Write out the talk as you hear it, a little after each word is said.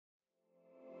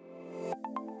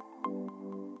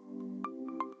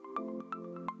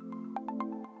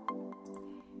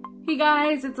Hey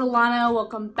guys, it's Alana.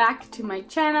 Welcome back to my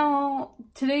channel.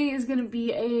 Today is going to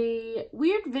be a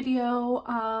weird video.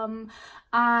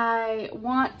 I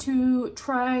want to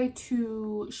try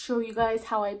to show you guys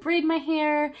how I braid my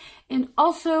hair, and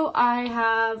also I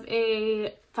have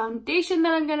a foundation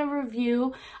that I'm going to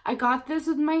review. I got this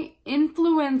with my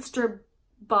influencer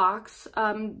box.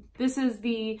 This is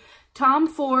the Tom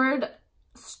Ford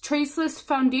Traceless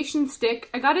Foundation Stick.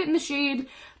 I got it in the shade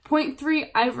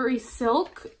 0.3 Ivory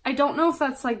Silk. I don't know if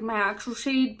that's like my actual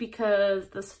shade because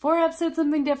the Sephora app said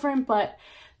something different, but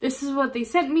this is what they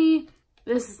sent me.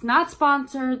 This is not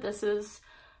sponsored. This is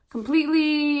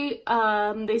completely,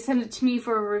 they sent it to me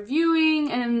for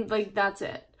reviewing, and like that's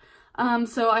it.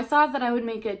 So I thought that I would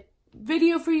make a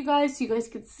video for you guys so you guys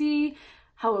could see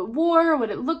how it wore, what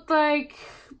it looked like.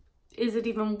 Is it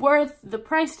even worth the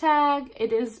price tag?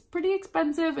 It is pretty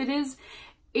expensive. It is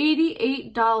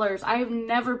 $88. I have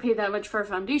never paid that much for a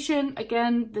foundation.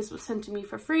 Again, this was sent to me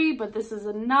for free, but this is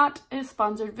not a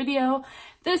sponsored video.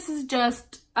 This is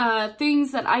just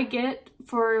things that I get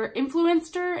for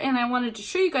Influencer, and I wanted to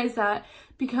show you guys that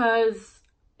because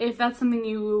if that's something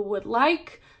you would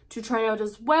like to try out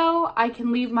as well, I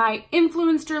can leave my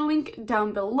Influencer link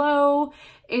down below,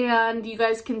 and you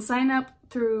guys can sign up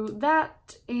through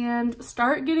that and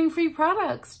start getting free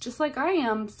products just like I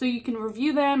am, so you can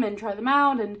review them and try them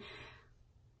out and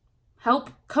help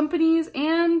companies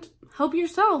and help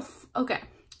yourself. Okay,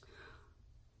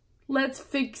 let's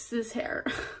fix this hair.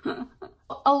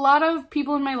 A lot of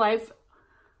people in my life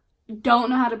don't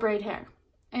know how to braid hair,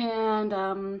 and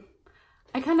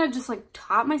I kind of just like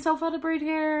taught myself how to braid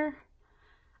hair.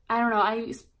 I don't know,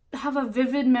 I have a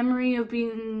vivid memory of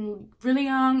being really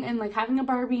young and like having a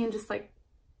Barbie and just like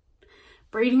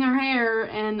braiding her hair,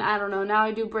 and I don't know, now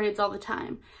I do braids all the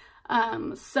time.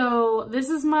 So this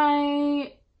is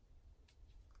me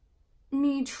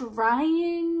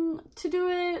trying to do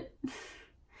it.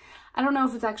 I don't know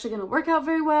if it's actually going to work out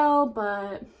very well,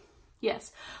 but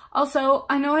yes. Also,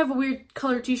 I know I have a weird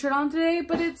color t-shirt on today,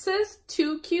 but it says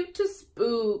too cute to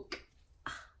spook.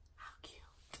 How cute.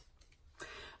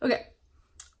 Okay,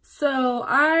 so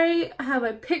I have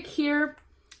a pick here.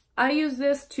 I use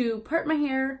this to part my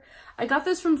hair. I got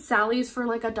this from Sally's for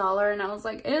like $1, and I was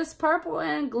like, it's purple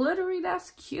and glittery,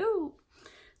 that's cute.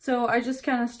 So I just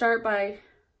kind of start by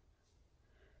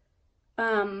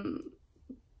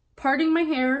parting my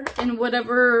hair in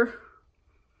whatever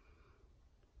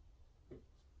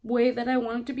way that I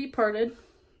want it to be parted.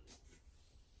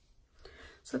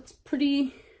 So it's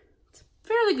a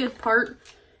fairly good part.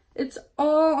 It's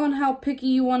all on how picky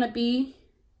you want to be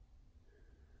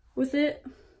with it.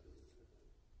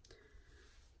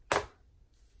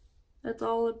 That's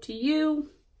all up to you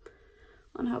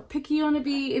on how picky you want to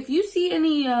be. If you see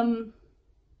any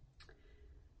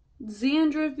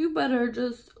dandruff, you better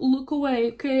just look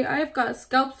away, okay? I've got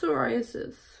scalp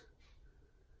psoriasis.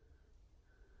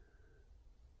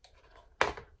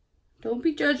 Don't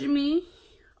be judging me.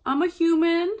 I'm a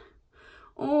human.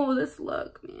 Oh, this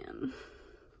look, man.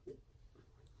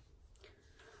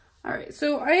 Alright,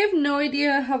 so I have no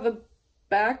idea how the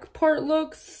back part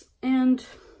looks, and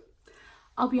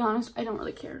I'll be honest, I don't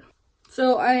really care.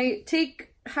 So I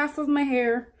take half of my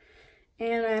hair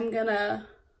and I'm gonna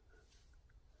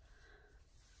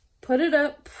put it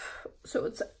up so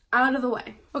it's out of the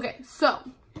way. Okay, so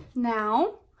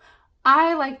now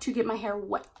I like to get my hair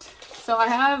wet. So I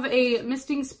have a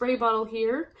misting spray bottle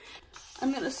here.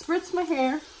 I'm gonna spritz my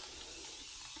hair.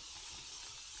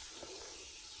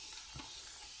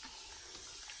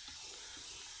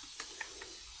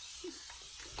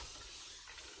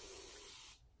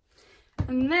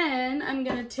 And then I'm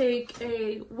gonna take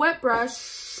a wet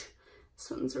brush. This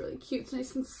one's really cute, it's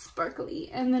nice and sparkly.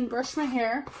 And then brush my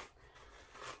hair.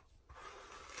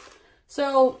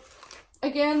 So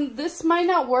again, this might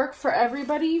not work for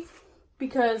everybody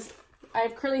because I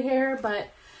have curly hair, but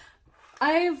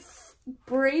I've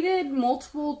braided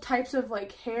multiple types of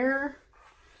like hair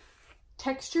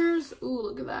textures. Ooh,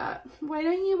 look at that. Why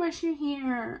don't you brush your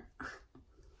hair?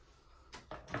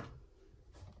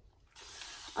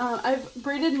 I've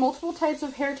braided multiple types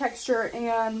of hair texture,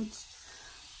 and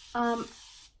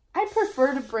I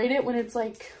prefer to braid it when it's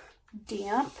like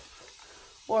damp,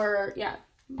 or yeah,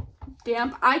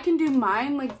 damp. I can do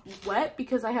mine like wet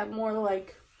because I have more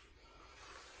like,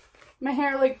 my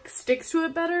hair like sticks to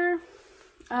it better.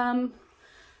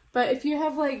 But if you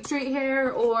have like straight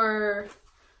hair or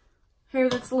hair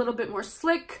that's a little bit more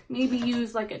slick, maybe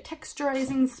use like a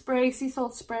texturizing spray, sea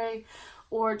salt spray,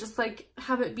 or just like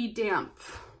have it be damp.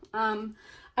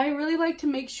 I really like to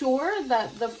make sure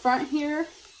that the front here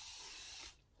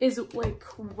is like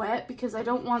wet because I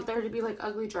don't want there to be like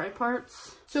ugly dry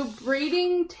parts. So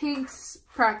braiding takes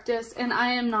practice, and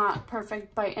I am not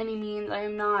perfect by any means. I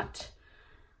am not,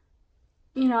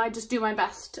 you know, I just do my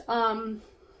best.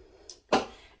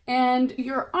 And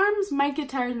your arms might get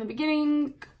tired in the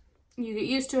beginning. You get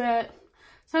used to it.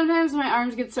 Sometimes my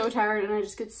arms get so tired and I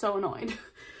just get so annoyed.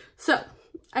 So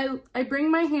I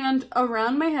bring my hand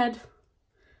around my head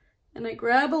and I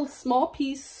grab a small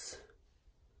piece,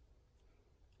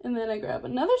 and then I grab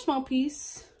another small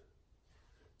piece.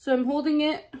 So I'm holding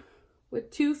it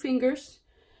with 2 fingers,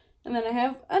 and then I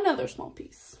have another small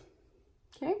piece.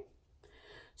 Okay?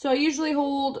 So I usually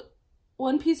hold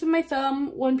one piece with my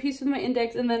thumb, one piece with my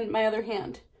index, and then my other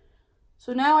hand.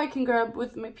 So now I can grab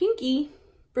with my pinky,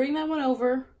 bring that one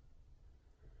over,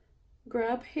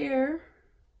 grab hair,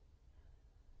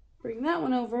 bring that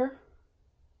one over,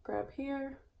 grab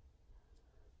hair,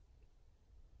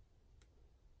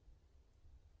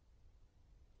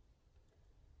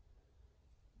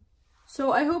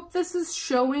 so I hope this is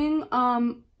showing.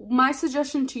 My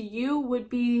suggestion to you would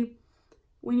be,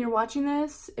 when you're watching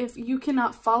this, if you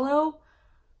cannot follow,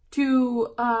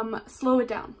 to slow it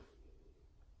down.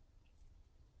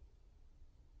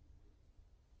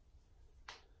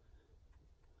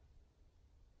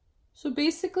 So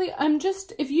basically,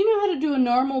 if you know how to do a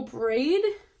normal braid,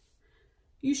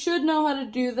 you should know how to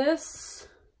do this.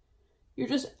 You're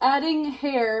just adding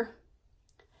hair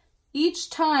each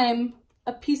time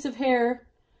a piece of hair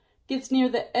gets near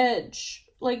the edge,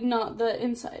 like not the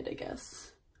inside, I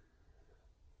guess.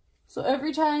 So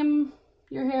every time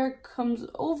your hair comes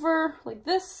over like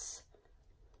this,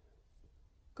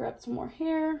 grab some more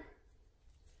hair.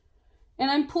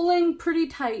 And I'm pulling pretty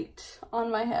tight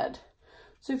on my head.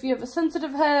 So if you have a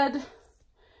sensitive head,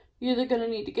 you're either gonna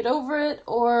need to get over it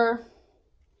or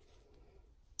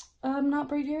not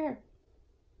braid your hair.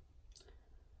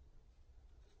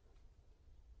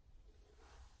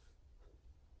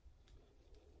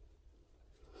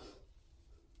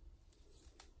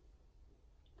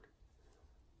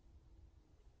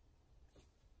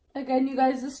 Again, you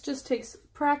guys, this just takes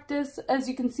practice. As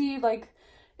you can see, like,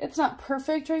 it's not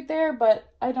perfect right there,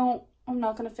 but I'm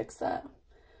not gonna fix that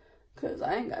because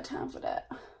I ain't got time for that.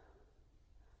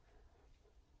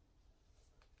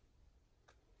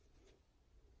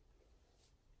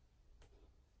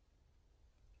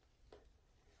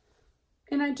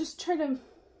 And I just try to,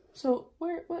 so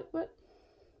what?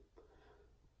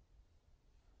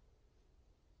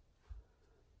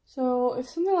 So if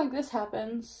something like this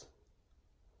happens,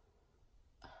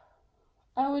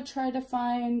 I would try to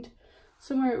find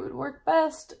somewhere it would work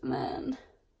best, and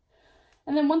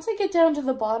then once I get down to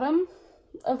the bottom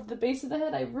of the base of the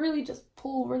head, I really just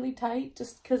pull really tight,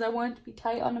 just because I want it to be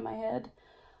tight onto my head.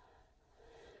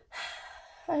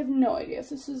 I have no idea if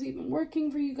this is even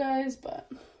working for you guys, but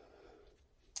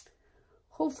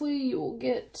hopefully you will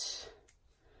get.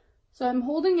 So I'm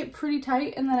holding it pretty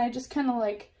tight, and then I just kind of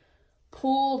like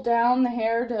pull down the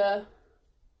hair to,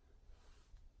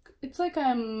 it's like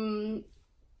I'm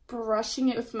brushing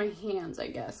it with my hands, I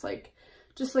guess, like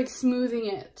just like smoothing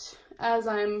it as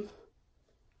I'm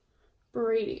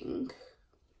braiding.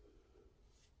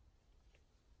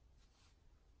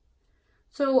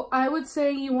 So I would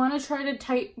say you want to try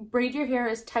to braid your hair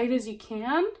as tight as you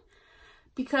can,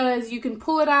 because you can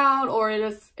pull it out, or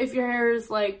if your hair is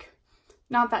like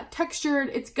not that textured,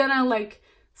 it's gonna like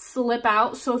slip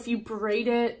out. So if you braid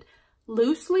it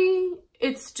loosely,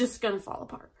 it's just gonna fall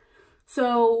apart.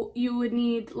 So you would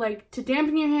need like to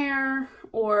dampen your hair,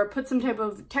 or put some type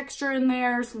of texture in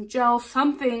there, some gel,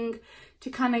 something to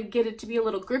kind of get it to be a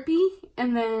little grippy,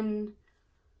 and then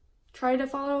try to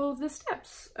follow the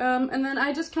steps. And then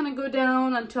I just kind of go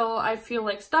down until I feel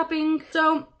like stopping.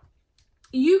 So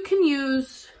you can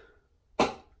use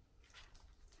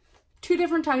 2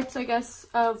 different types, I guess,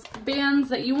 of bands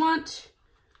that you want.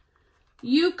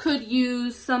 You could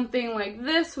use something like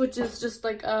this, which is just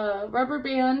like a rubber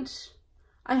band.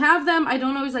 I have them. I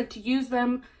don't always like to use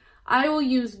them. I will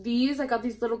use these. I got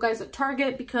these little guys at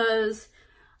Target because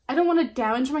I don't want to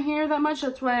damage my hair that much.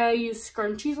 That's why I use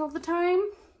scrunchies all the time.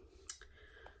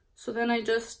 So then I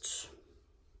just,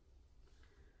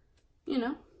 you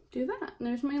know, do that. And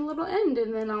there's my little end,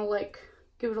 and then I'll like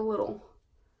give it a little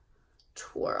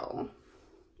twirl.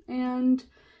 And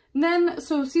then,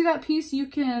 so see that piece, you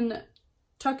can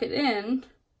tuck it in,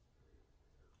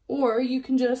 or you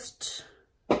can just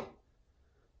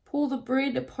pull the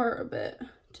braid apart a bit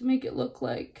to make it look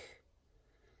like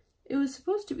it was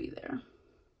supposed to be there.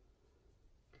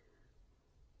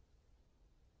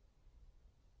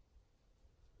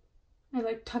 I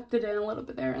like tucked it in a little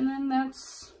bit there, and then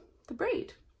that's the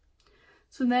braid.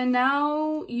 So then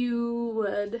now you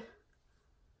would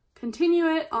continue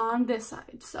it on this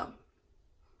side. So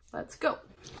let's go.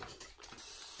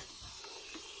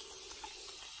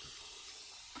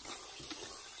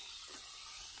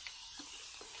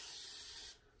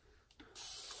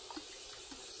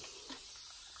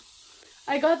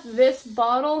 I got this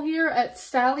bottle here at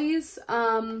Sally's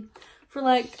for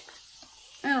like,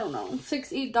 I don't know,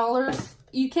 $6, $8.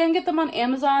 You can get them on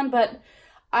Amazon, but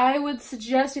I would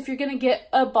suggest if you're gonna get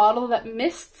a bottle that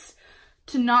mists,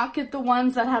 to not get the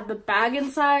ones that have the bag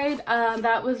inside.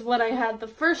 That was what I had the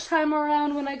first time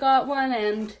around when I got one,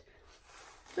 and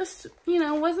just, you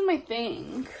know, wasn't my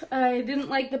thing. I didn't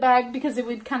like the bag because it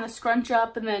would kind of scrunch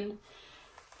up, and then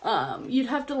you'd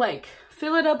have to like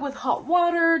fill it up with hot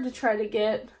water to try to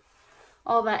get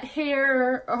all that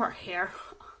hair,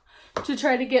 to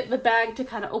try to get the bag to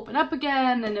kind of open up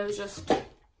again, and it was just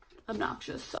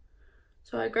obnoxious.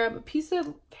 So I grab a piece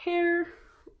of hair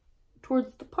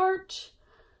towards the part,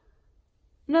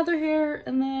 another hair,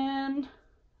 and then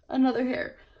another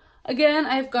hair. Again,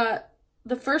 I've got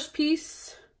the first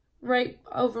piece right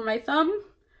over my thumb.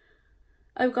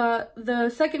 I've got the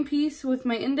second piece with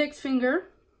my index finger.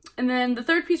 And then the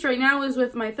third piece right now is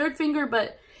with my third finger,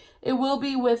 but it will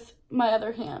be with my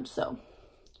other hand. So,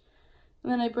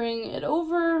 and then I bring it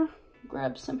over,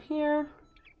 grab some hair,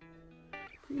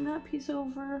 bring that piece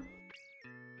over.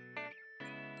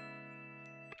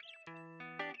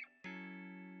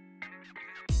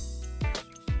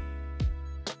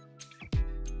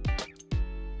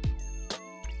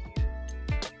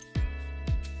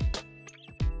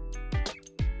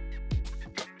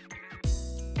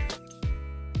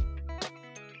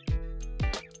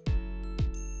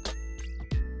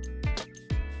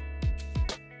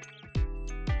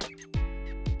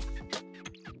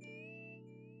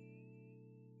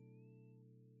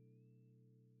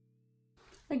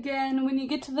 Again, when you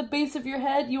get to the base of your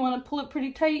head, you want to pull it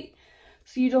pretty tight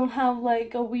so you don't have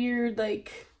like a weird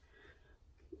like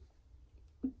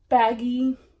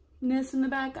bagginess in the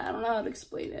back. I don't know how to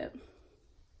explain it.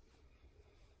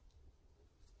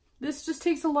 This just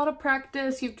takes a lot of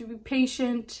practice. You have to be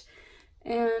patient,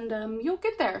 and you'll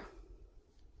get there.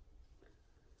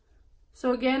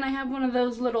 So again, I have one of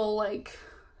those little like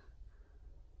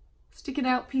sticking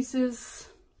out pieces.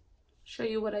 Show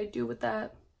you what I do with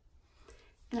that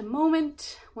in a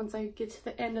moment, once I get to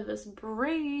the end of this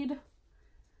braid.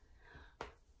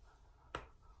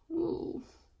 Ooh.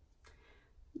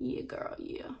 Yeah, girl,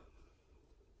 yeah.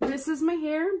 This is my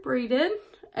hair braided,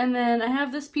 and then I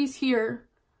have this piece here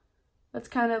that's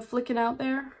kind of flicking out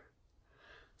there.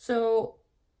 So,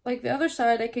 like the other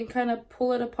side, I can kind of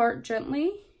pull it apart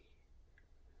gently,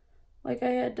 like I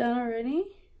had done already.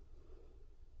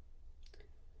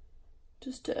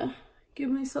 Just to give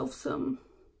myself some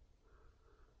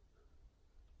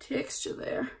texture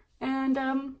there. And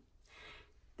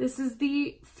this is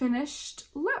the finished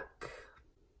look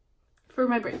for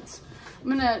my braids. I'm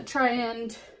gonna try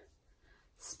and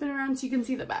spin around so you can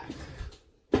see the back.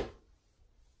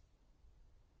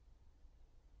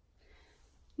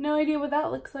 No idea what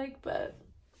that looks like, but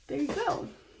there you go.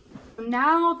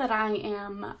 Now that I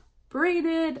am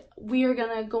braided, we are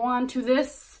gonna go on to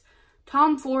this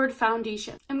Tom Ford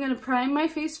foundation. I'm gonna prime my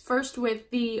face first with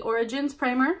the Origins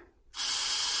primer.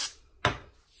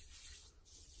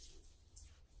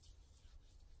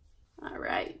 All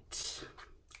right,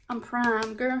 I'm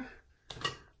primed, girl.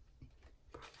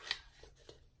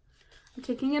 I'm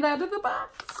taking it out of the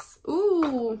box.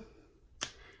 Ooh,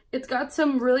 it's got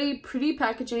some really pretty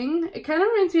packaging. It kind of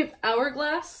reminds me of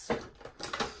Hourglass.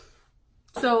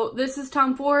 So this is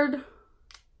Tom Ford.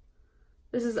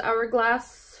 This is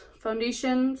Hourglass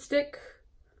foundation stick.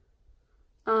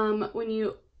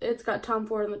 It's got Tom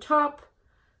Ford on the top.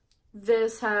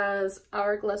 This has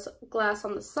Hourglass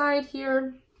on the side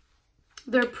here.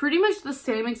 They're pretty much the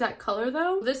same exact color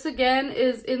though. This again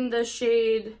is in the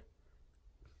shade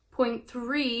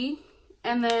 0.3,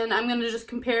 and then I'm gonna just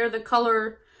compare the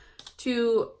color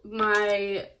to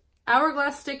my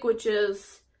Hourglass stick, which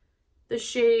is the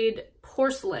shade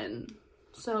Porcelain.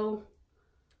 So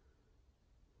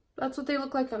that's what they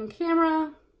look like on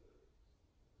camera.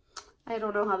 I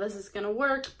don't know how this is gonna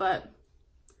work, but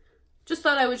just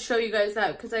thought I would show you guys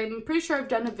that because I'm pretty sure I've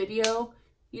done a video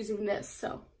using this.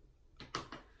 So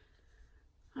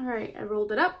all right, I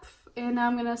rolled it up, and now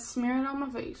I'm gonna smear it on my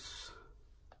face.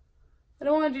 I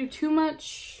don't want to do too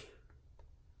much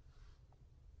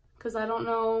because I don't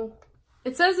know.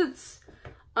 It says it's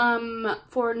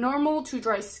for normal to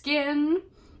dry skin.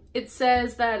 It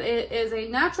says that it is a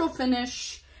natural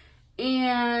finish,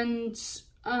 and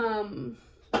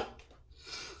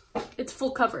it's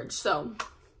full coverage. So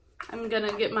I'm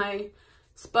gonna get my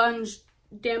sponge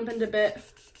dampened a bit.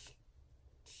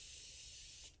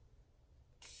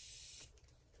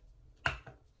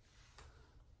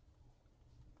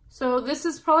 So this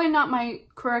is probably not my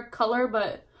correct color,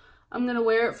 but I'm gonna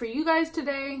wear it for you guys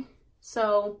today.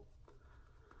 So,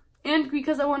 and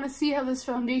because I want to see how this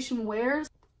foundation wears,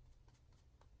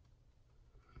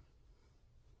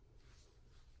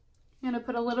 I'm gonna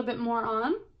put a little bit more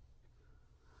on.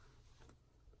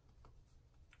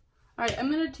 All right,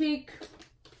 I'm gonna take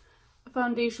a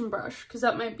foundation brush because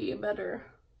that might be a better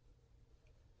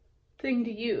thing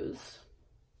to use.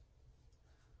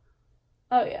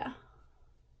 Oh yeah.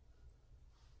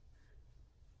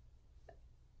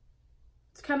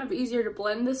 It's kind of easier to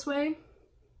blend this way.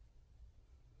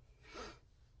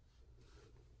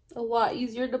 A lot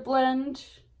easier to blend.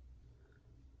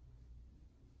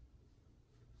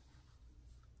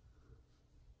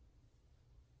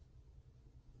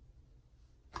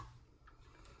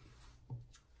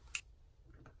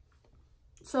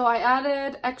 So I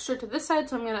added extra to this side,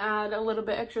 so I'm going to add a little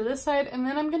bit extra this side, and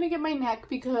then I'm going to get my neck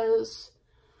because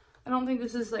I don't think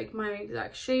this is like my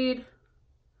exact shade.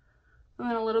 And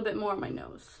then a little bit more on my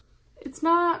nose. It's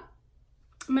not,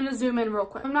 I'm going to zoom in real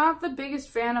quick. I'm not the biggest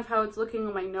fan of how it's looking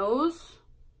on my nose.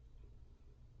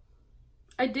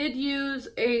 I did use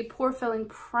a pore filling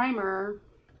primer,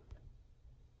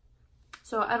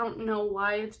 so I don't know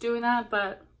why it's doing that,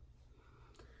 but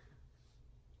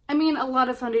I mean, a lot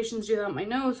of foundations do that on my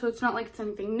nose, so it's not like it's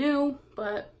anything new,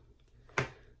 but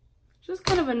just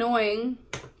kind of annoying.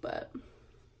 But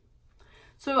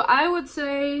so I would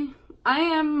say I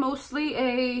am mostly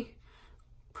a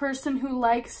person who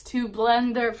likes to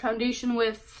blend their foundation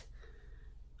with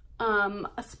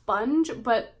a sponge,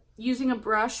 but using a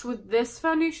brush with this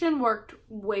foundation worked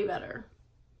way better.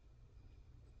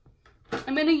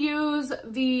 I'm going to use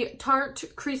the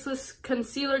Tarte Creaseless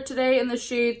Concealer today in the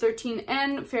shade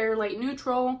 13N Fair Light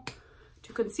Neutral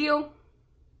to conceal.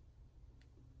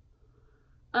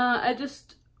 I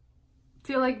just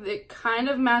feel like it kind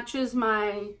of matches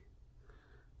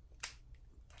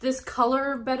this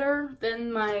color better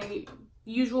than my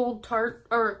usual Tarte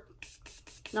or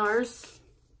NARS.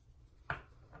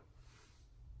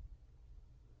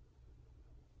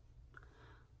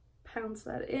 Pounce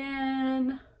that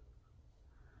in.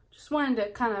 Just wanted to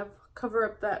kind of cover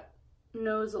up that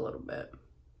nose a little bit.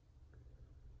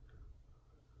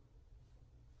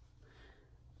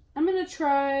 I'm gonna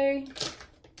try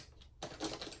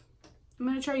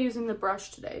using the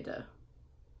brush today to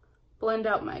blend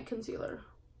out my concealer.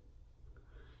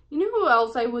 You know who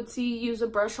else I would see use a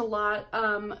brush a lot?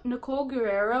 Nicole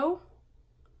Guerrero.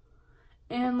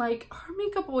 And like, her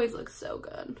makeup always looks so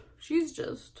good. She's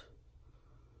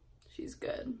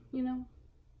good, you know?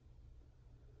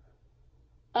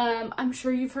 I'm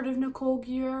sure you've heard of Nicole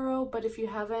Guerrero, but if you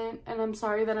haven't, and I'm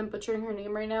sorry that I'm butchering her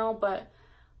name right now, but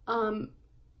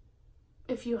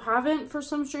if you haven't for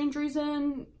some strange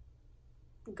reason,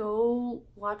 go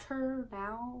watch her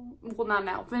now. Well, not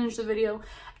now. Finish the video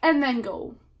and then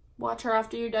go watch her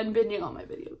after you're done binging on my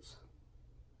videos.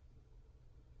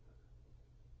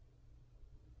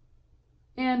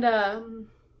 And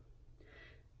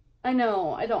I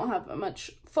know I don't have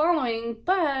much following,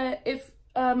 but if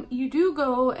you do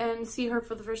go and see her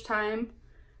for the first time,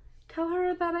 tell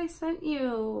her that I sent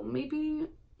you. Maybe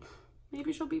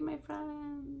she'll be my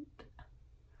friend.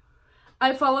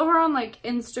 I follow her on like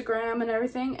Instagram and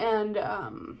everything, and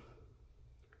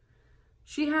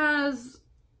she has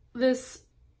this,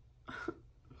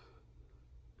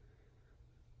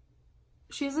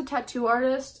 she's a tattoo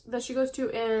artist that she goes to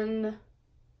in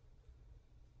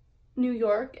New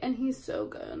York, and he's so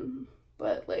good.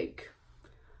 But like,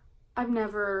 I've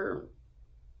never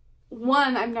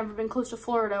been close to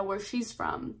Florida where she's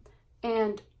from,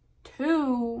 and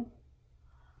 2,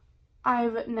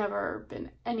 I've never been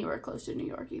anywhere close to New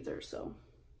York either, so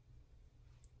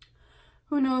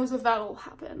who knows if that'll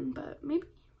happen, but maybe.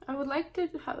 I would like to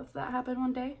have that happen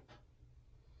one day.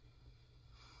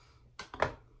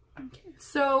 Okay,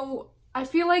 so I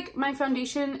feel like my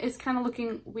foundation is kind of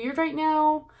looking weird right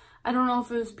now. I don't know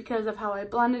if it was because of how I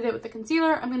blended it with the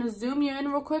concealer. I'm going to zoom you in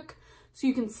real quick so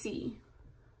you can see.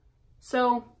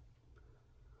 So,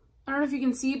 I don't know if you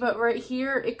can see, but right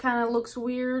here, it kind of looks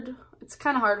weird. It's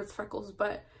kind of hard with freckles,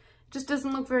 but it just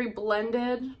doesn't look very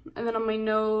blended. And then on my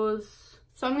nose.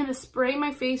 So I'm going to spray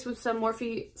my face with some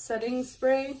Morphe setting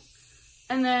spray.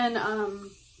 And then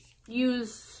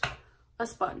use a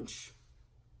sponge.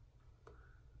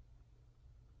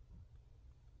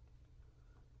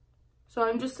 So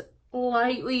I'm just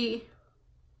lightly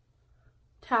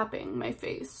tapping my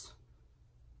face.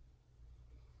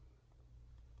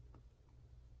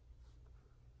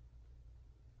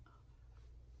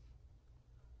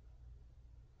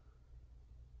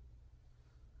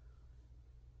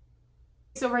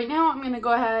 So right now I'm going to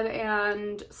go ahead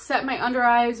and set my under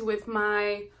eyes with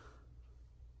my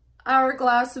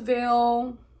Hourglass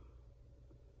Veil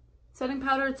setting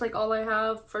powder. It's like all I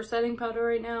have for setting powder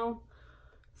right now,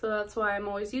 so that's why I'm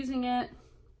always using it.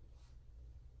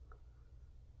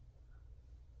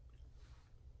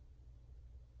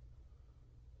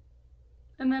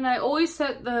 And then I always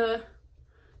set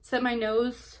my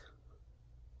nose,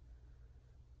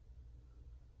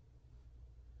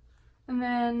 and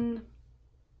then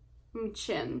my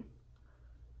chin.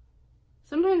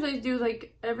 Sometimes I do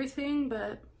like everything,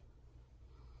 but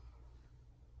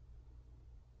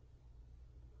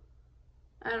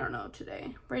I don't know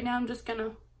today. Right now I'm just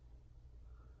gonna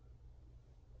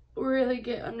really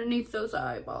get underneath those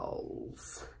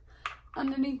eyeballs.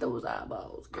 Underneath those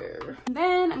eyeballs, girl. And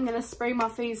then I'm gonna spray my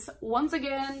face once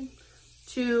again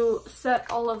to set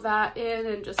all of that in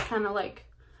and just kind of like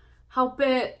help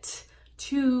it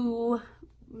to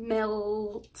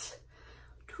melt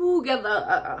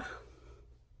together.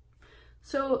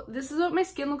 So this is what my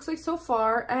skin looks like so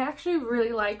far. I actually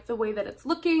really like the way that it's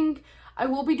looking. I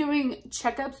will be doing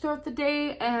checkups throughout the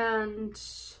day, and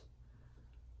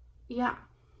yeah.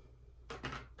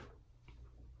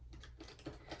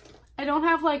 I don't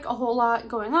have like a whole lot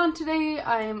going on today.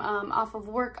 I'm off of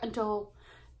work until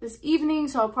this evening,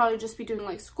 so I'll probably just be doing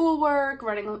like schoolwork,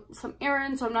 running some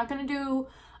errands, so I'm not gonna do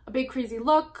a big crazy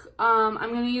look. I'm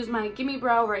gonna use my Gimme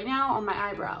Brow right now on my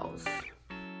eyebrows.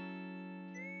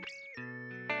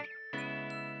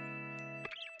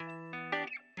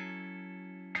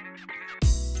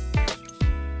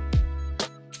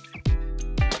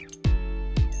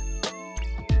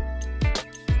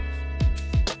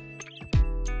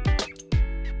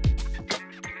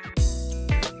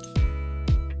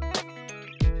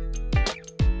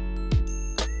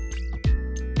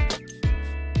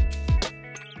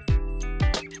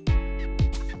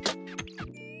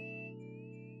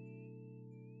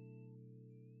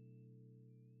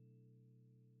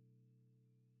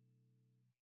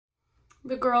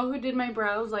 The girl who did my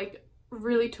brows like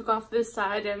really took off this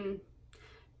side, and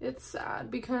it's sad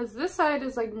because this side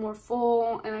is like more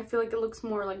full and I feel like it looks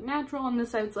more like natural, and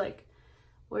this side's like,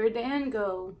 where'd the end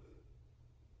go?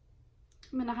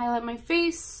 I'm gonna highlight my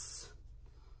face.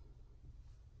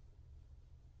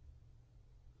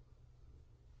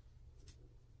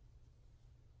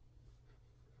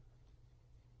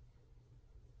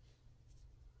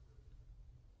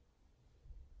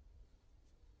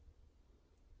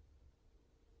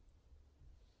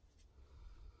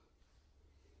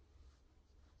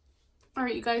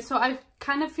 Alright, you guys, so I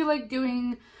kind of feel like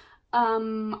doing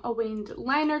a winged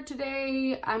liner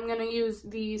today. I'm gonna use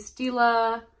the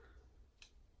Stila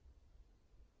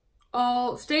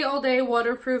Stay All Day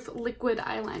Waterproof Liquid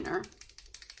Eyeliner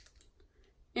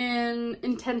in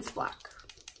Intense Black.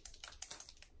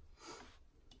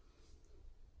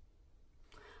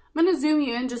 I'm gonna zoom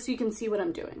you in just so you can see what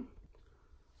I'm doing.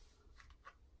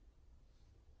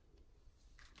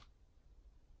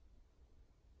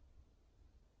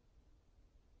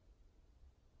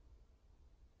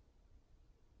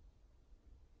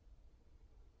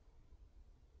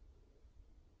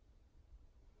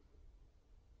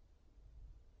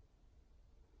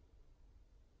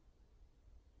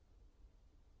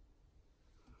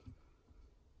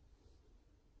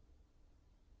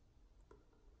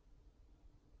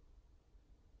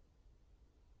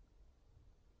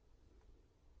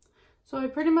 So I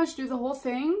pretty much do the whole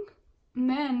thing, and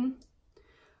then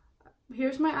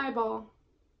here's my eyeball.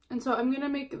 And so I'm gonna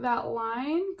make that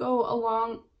line go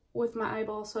along with my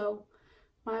eyeball. So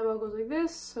my eyeball goes like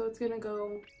this, so it's gonna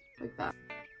go like that.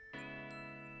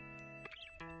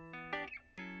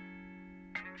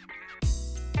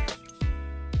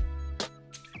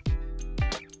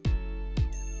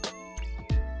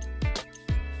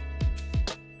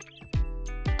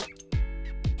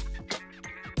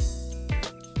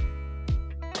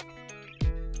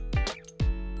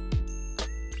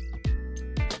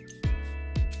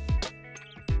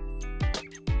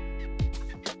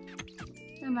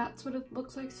 And that's what it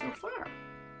looks like so far.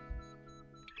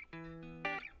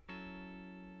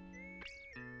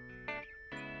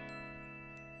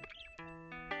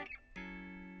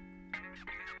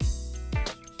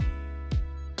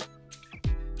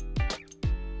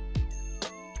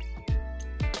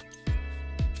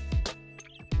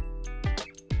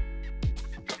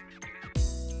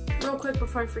 Real quick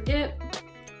before I forget,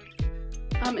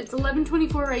 it's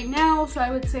 11:24 right now, so I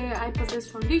would say I put this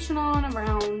foundation on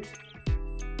around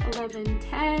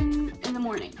 11:10 in the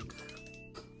morning.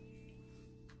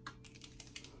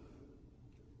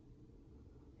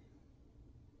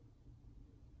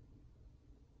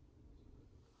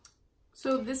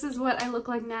 So this is what I look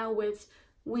like now with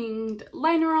winged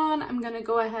liner on. I'm gonna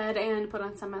go ahead and put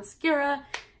on some mascara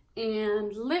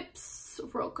and lips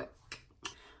real quick.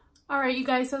 Alright you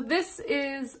guys, so this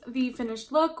is the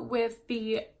finished look with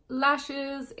the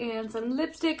lashes and some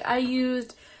lipstick. I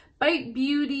used Bite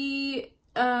Beauty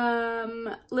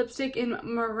lipstick in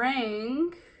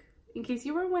Meringue, in case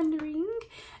you were wondering.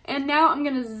 And now I'm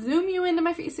gonna zoom you into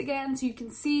my face again so you can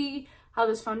see how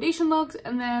this foundation looks,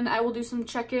 and then I will do some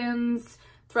check-ins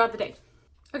throughout the day.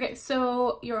 Okay,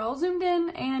 so you're all zoomed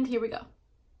in, and here we go.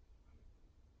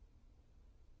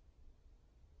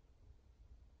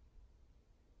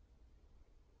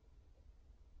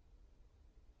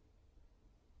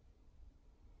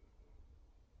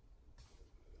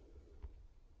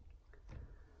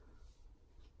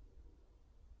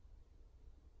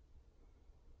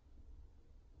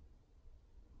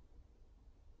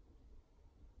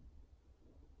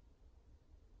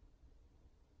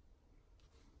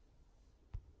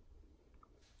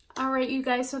 Alright you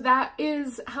guys, so that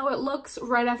is how it looks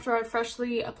right after I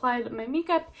freshly applied my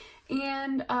makeup,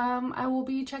 and I will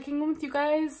be checking in with you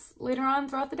guys later on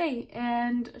throughout the day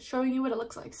and showing you what it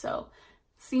looks like, so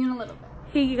see you in a little bit.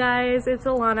 Hey you guys, it's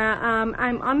Alana.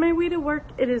 I'm on my way to work.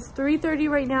 It is 3:30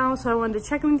 right now, so I wanted to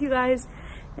check in with you guys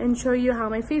and show you how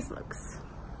my face looks.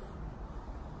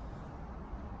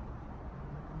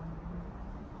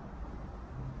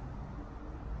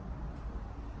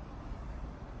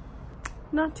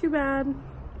 Not too bad,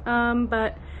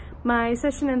 but my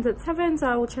session ends at 7, so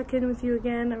I will check in with you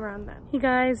again around then. Hey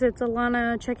guys, it's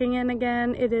Alana checking in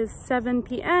again. It is 7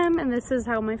 p.m. and this is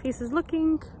how my face is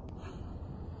looking.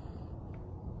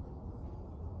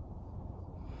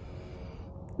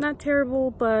 Not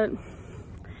terrible, but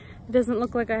it doesn't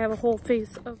look like I have a whole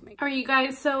face of makeup. Alright you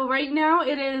guys, so right now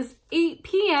it is 8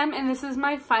 p.m. and this is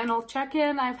my final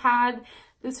check-in. I've had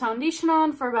this foundation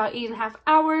on for about 8.5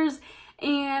 hours.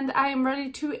 And I am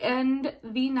ready to end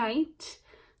the night.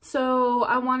 So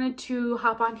I wanted to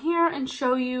hop on here and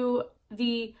show you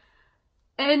the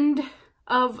end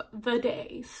of the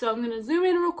day. So I'm gonna zoom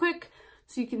in real quick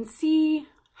so you can see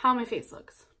how my face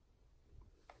looks.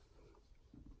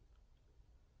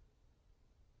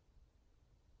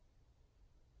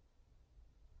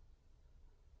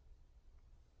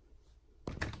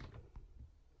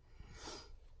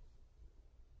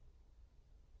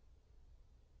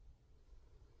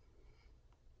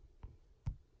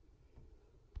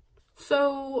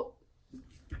 So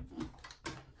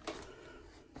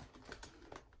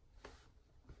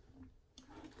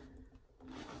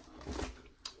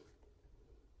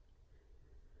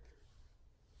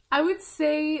I would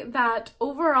say that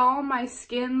overall my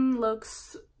skin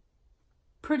looks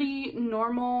pretty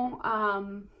normal.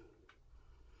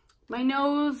 My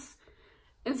nose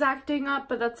is acting up,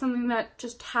 but that's something that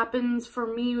just happens for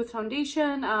me with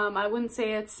foundation. I wouldn't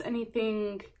say it's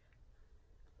anything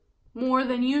more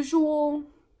than usual.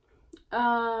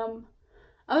 Other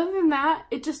than that,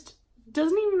 it just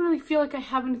doesn't even really feel like I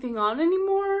have anything on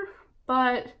anymore,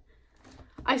 but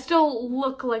I still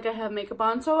look like I have makeup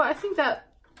on, so I think that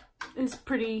is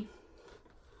pretty...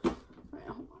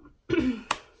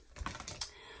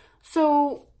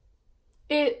 So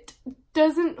it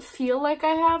doesn't feel like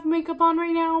I have makeup on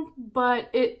right now, but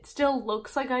it still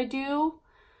looks like I do.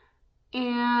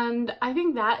 And I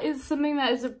think that is something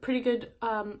that is a pretty good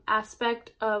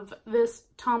aspect of this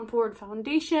Tom Ford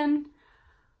foundation.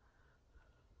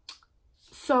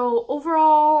 So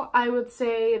overall, I would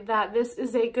say that this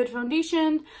is a good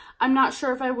foundation. I'm not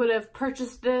sure if I would have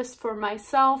purchased this for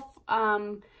myself,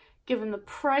 given the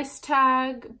price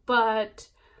tag, but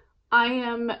I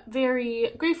am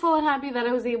very grateful and happy that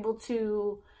I was able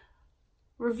to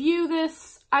review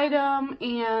this item.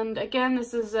 And again,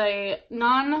 this is a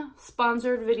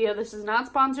non-sponsored video. This is not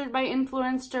sponsored by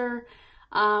Influencer.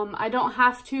 I don't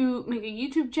have to make a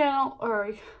YouTube channel,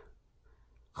 or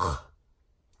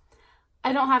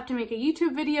I don't have to make a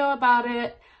YouTube video about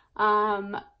it,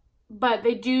 but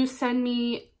they do send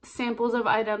me samples of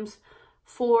items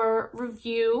for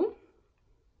review.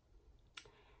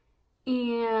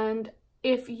 And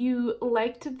if you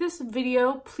liked this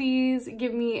video, please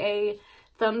give me a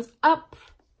thumbs up,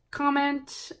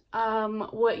 comment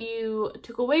what you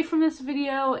took away from this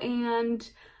video,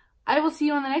 and I will see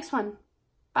you on the next one.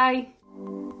 Bye.